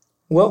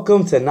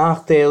Welcome to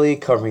Nach Daily,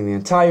 covering the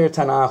entire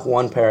Tanakh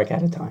one parak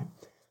at a time.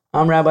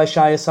 I'm Rabbi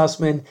Shaya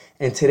Sussman,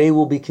 and today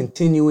we'll be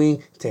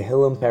continuing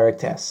Tehillim Parak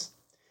Tes.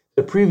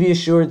 The previous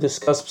shur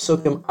discussed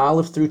Psukim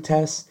Aleph through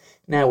Tes.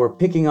 Now we're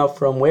picking up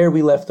from where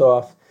we left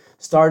off,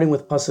 starting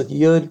with Pasuk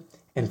Yud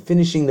and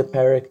finishing the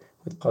parak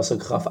with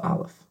Pasuk Chaf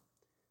Aleph.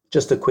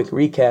 Just a quick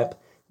recap,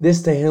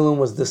 this Tehillim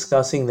was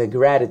discussing the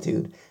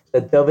gratitude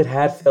that David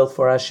had felt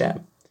for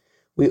Hashem.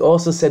 We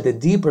also said the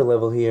deeper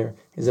level here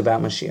is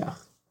about Mashiach.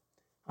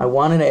 I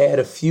wanted to add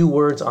a few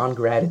words on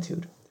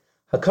gratitude.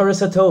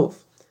 Hakaras Hatov.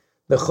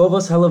 The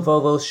Chovos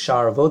Halavavos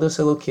Shar Avodos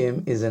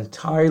Elokim is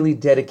entirely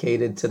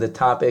dedicated to the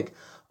topic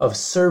of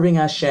serving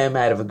Hashem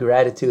out of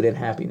gratitude and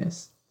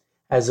happiness,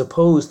 as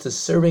opposed to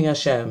serving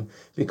Hashem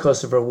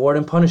because of reward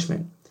and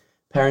punishment.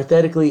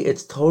 Parenthetically,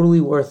 it's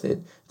totally worth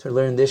it to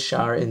learn this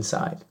shar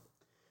inside.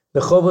 The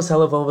Chovos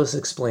Halavavos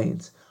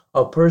explains,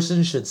 a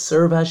person should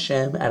serve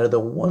Hashem out of the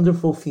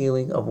wonderful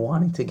feeling of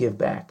wanting to give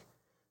back.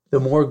 The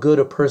more good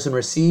a person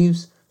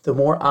receives, the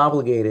more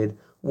obligated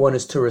one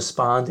is to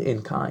respond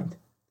in kind.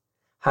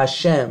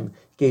 Hashem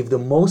gave the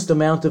most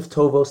amount of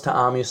tovos to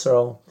Am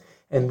Yisrael,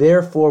 and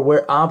therefore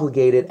we're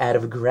obligated out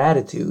of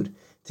gratitude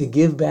to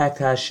give back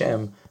to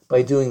Hashem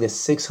by doing the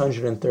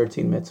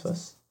 613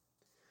 mitzvahs.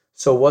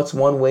 So what's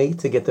one way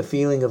to get the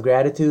feeling of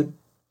gratitude?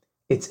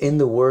 It's in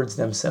the words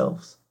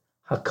themselves.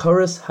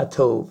 Hakaras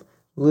Hatov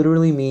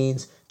literally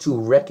means to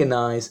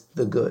recognize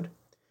the good.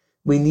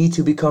 We need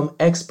to become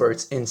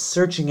experts in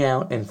searching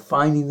out and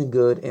finding the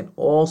good in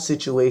all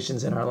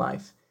situations in our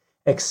life,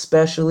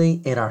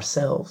 especially in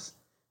ourselves.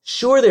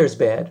 Sure, there's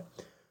bad,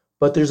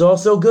 but there's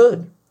also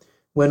good.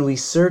 When we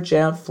search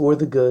out for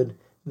the good,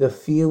 the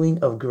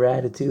feeling of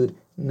gratitude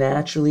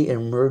naturally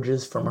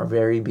emerges from our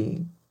very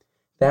being.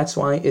 That's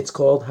why it's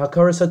called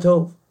Hakaras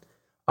Hatov.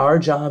 Our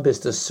job is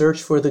to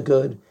search for the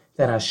good,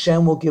 then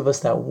Hashem will give us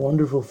that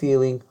wonderful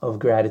feeling of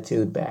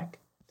gratitude back.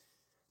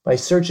 By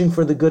searching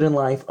for the good in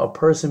life, a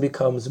person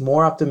becomes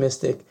more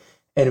optimistic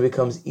and it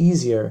becomes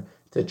easier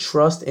to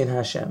trust in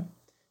Hashem.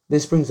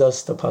 This brings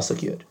us to Pasuk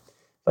Yud.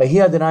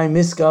 Vahi Adonai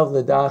miskav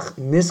ledach,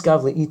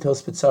 miskav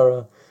leitos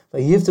pitzara,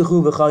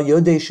 vayivtechu v'cha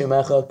yodei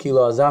shemecha, ki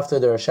lo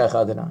azavta derashecha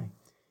Adonai.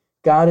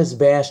 God is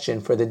bastion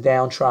for the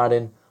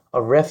downtrodden,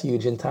 a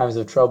refuge in times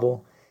of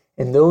trouble,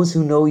 and those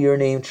who know your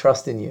name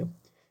trust in you.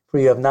 For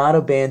you have not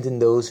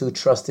abandoned those who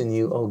trust in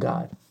you, O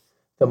God.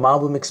 The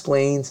Malbim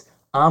explains,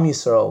 Am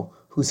Yisrael,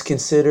 who's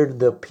considered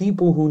the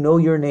people who know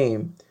your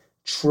name,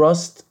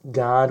 trust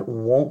God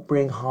won't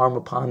bring harm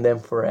upon them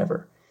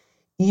forever.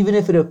 Even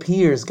if it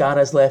appears God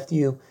has left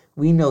you,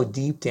 we know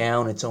deep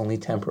down it's only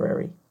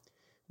temporary.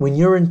 When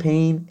you're in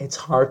pain, it's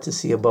hard to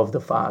see above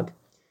the fog.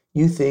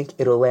 You think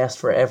it'll last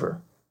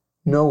forever.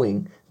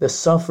 Knowing the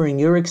suffering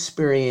you're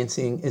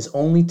experiencing is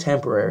only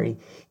temporary,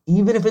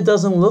 even if it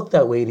doesn't look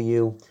that way to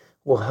you,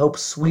 will help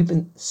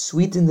sweeten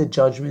the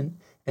judgment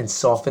and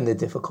soften the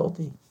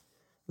difficulty.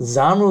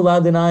 Zamru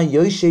l'Adonai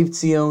Yoshev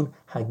Tzion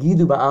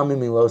Hagidu ba'amim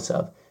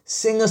milosav.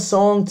 Sing a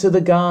song to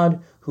the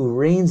God who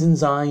reigns in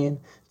Zion.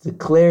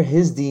 Declare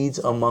his deeds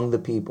among the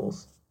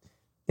peoples.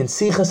 In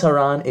Sichas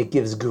Haran, it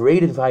gives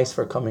great advice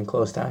for coming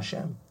close to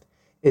Hashem.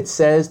 It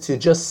says to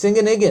just sing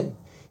a niggin.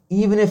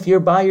 Even if you're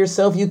by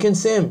yourself, you can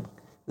sing.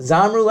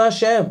 Zamru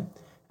l'Hashem.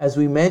 As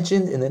we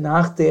mentioned in the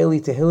Nach Daily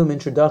Tehillim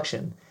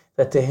introduction,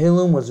 that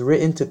Tehillim was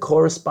written to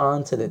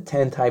correspond to the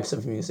 10 types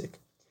of music.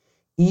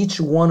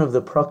 Each one of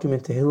the prakim in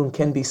Tehillim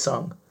can be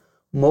sung.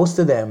 Most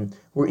of them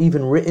were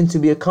even written to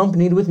be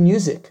accompanied with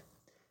music.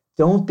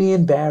 Don't be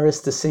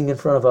embarrassed to sing in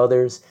front of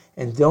others,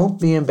 and don't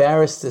be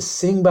embarrassed to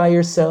sing by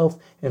yourself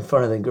in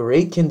front of the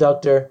great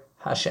conductor,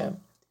 Hashem.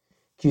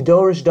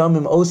 Kidorish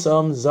damim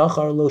osam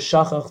zachar lo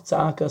shachach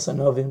tzaakas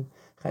anovim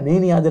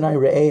chaneni Adonai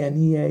re'ei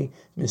aniyeh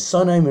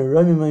misonai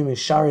miromimai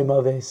mishari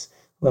maves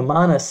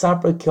lemana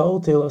sapra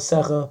kol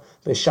telosecha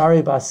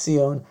b'shari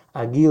basion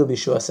agil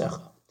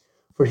b'shuasecha.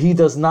 For he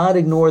does not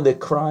ignore the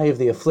cry of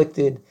the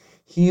afflicted.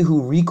 He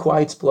who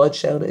requites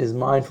bloodshed is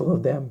mindful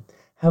of them.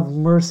 Have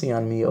mercy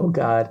on me, O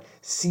God.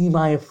 See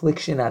my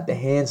affliction at the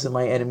hands of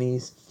my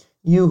enemies.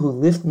 You who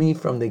lift me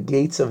from the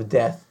gates of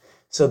death,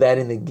 so that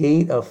in the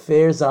gate of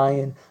fair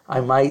Zion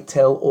I might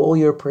tell all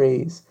your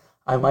praise.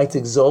 I might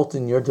exult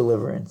in your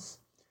deliverance.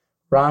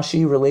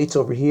 Rashi relates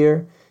over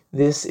here,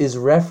 this is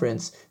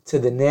reference to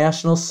the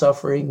national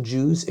suffering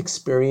Jews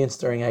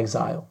experienced during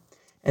exile,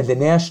 and the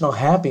national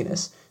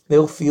happiness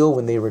they'll feel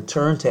when they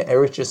return to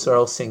Eretz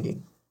Yisrael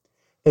singing.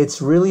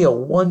 It's really a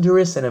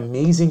wondrous and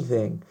amazing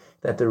thing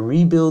that the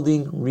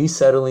rebuilding,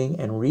 resettling,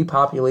 and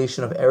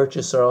repopulation of Eretz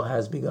Yisrael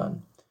has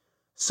begun.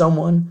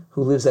 Someone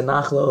who lives in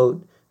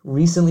Nachlaot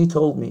recently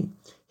told me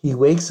he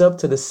wakes up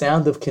to the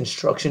sound of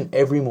construction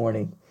every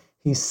morning.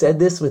 He said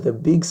this with a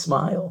big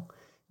smile.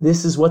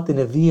 This is what the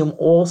Nevi'im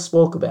all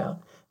spoke about,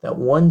 that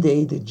one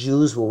day the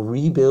Jews will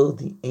rebuild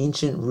the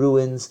ancient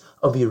ruins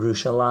of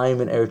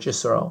Yerushalayim and Eretz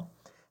Yisrael,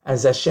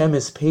 as Hashem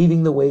is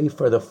paving the way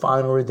for the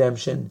final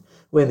redemption,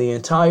 when the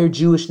entire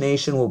Jewish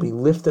nation will be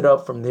lifted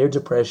up from their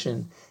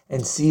depression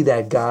and see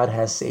that God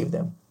has saved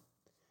them.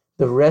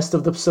 The rest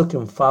of the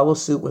psukim follow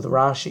suit with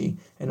Rashi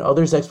and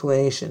others'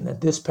 explanation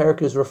that this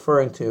parak is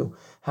referring to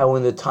how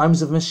in the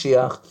times of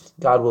Mashiach,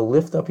 God will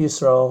lift up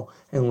Yisrael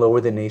and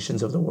lower the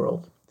nations of the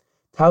world.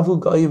 Tavu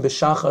goyim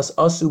b'shachas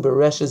asu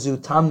bereshazu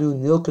tamnu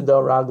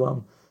nilkada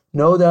raglam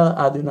noda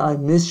Adonai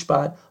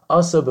mishpat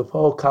asa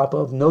b'pol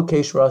kapav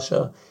nokesh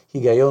rasha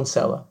higayon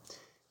sela.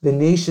 The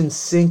nations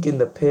sink in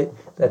the pit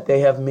that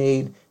they have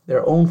made.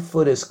 Their own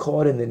foot is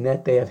caught in the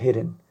net they have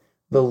hidden.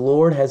 The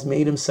Lord has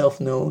made himself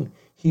known.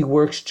 He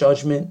works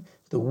judgment.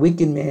 The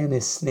wicked man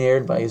is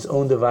snared by his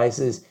own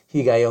devices.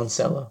 Higayon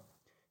sela.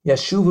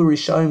 Yashuvu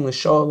rishayim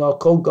l'shalal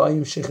kol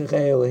goyim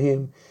shechachei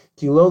Elohim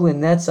ki lo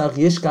lenetzach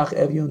yishkach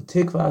evyon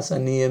tikvas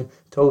aniyim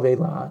tovei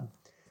la'ad.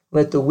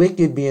 Let the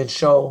wicked be in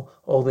Sheol,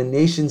 all the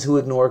nations who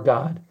ignore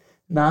God.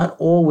 Not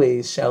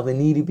always shall the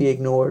needy be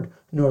ignored,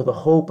 nor the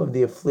hope of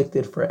the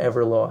afflicted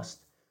forever lost.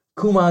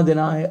 Kuma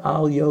Adonai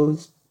al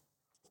Yaoz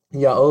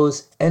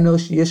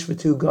enosh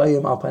yishvatu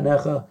goyim al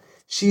panecha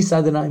shis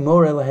Adonai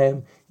mor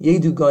elahem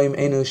yedu goyim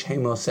enosh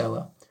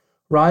hemosela.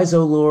 Rise,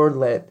 O Lord,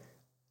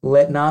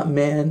 let not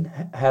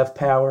man have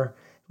power.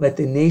 Let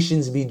the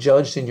nations be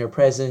judged in your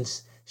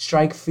presence.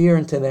 Strike fear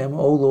into them,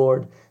 O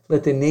Lord.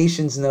 Let the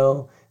nations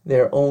know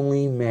they're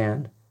only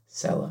man.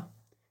 Selah.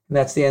 And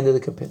that's the end of the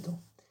kapitel.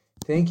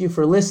 Thank you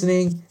for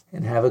listening,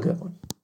 and have a good one.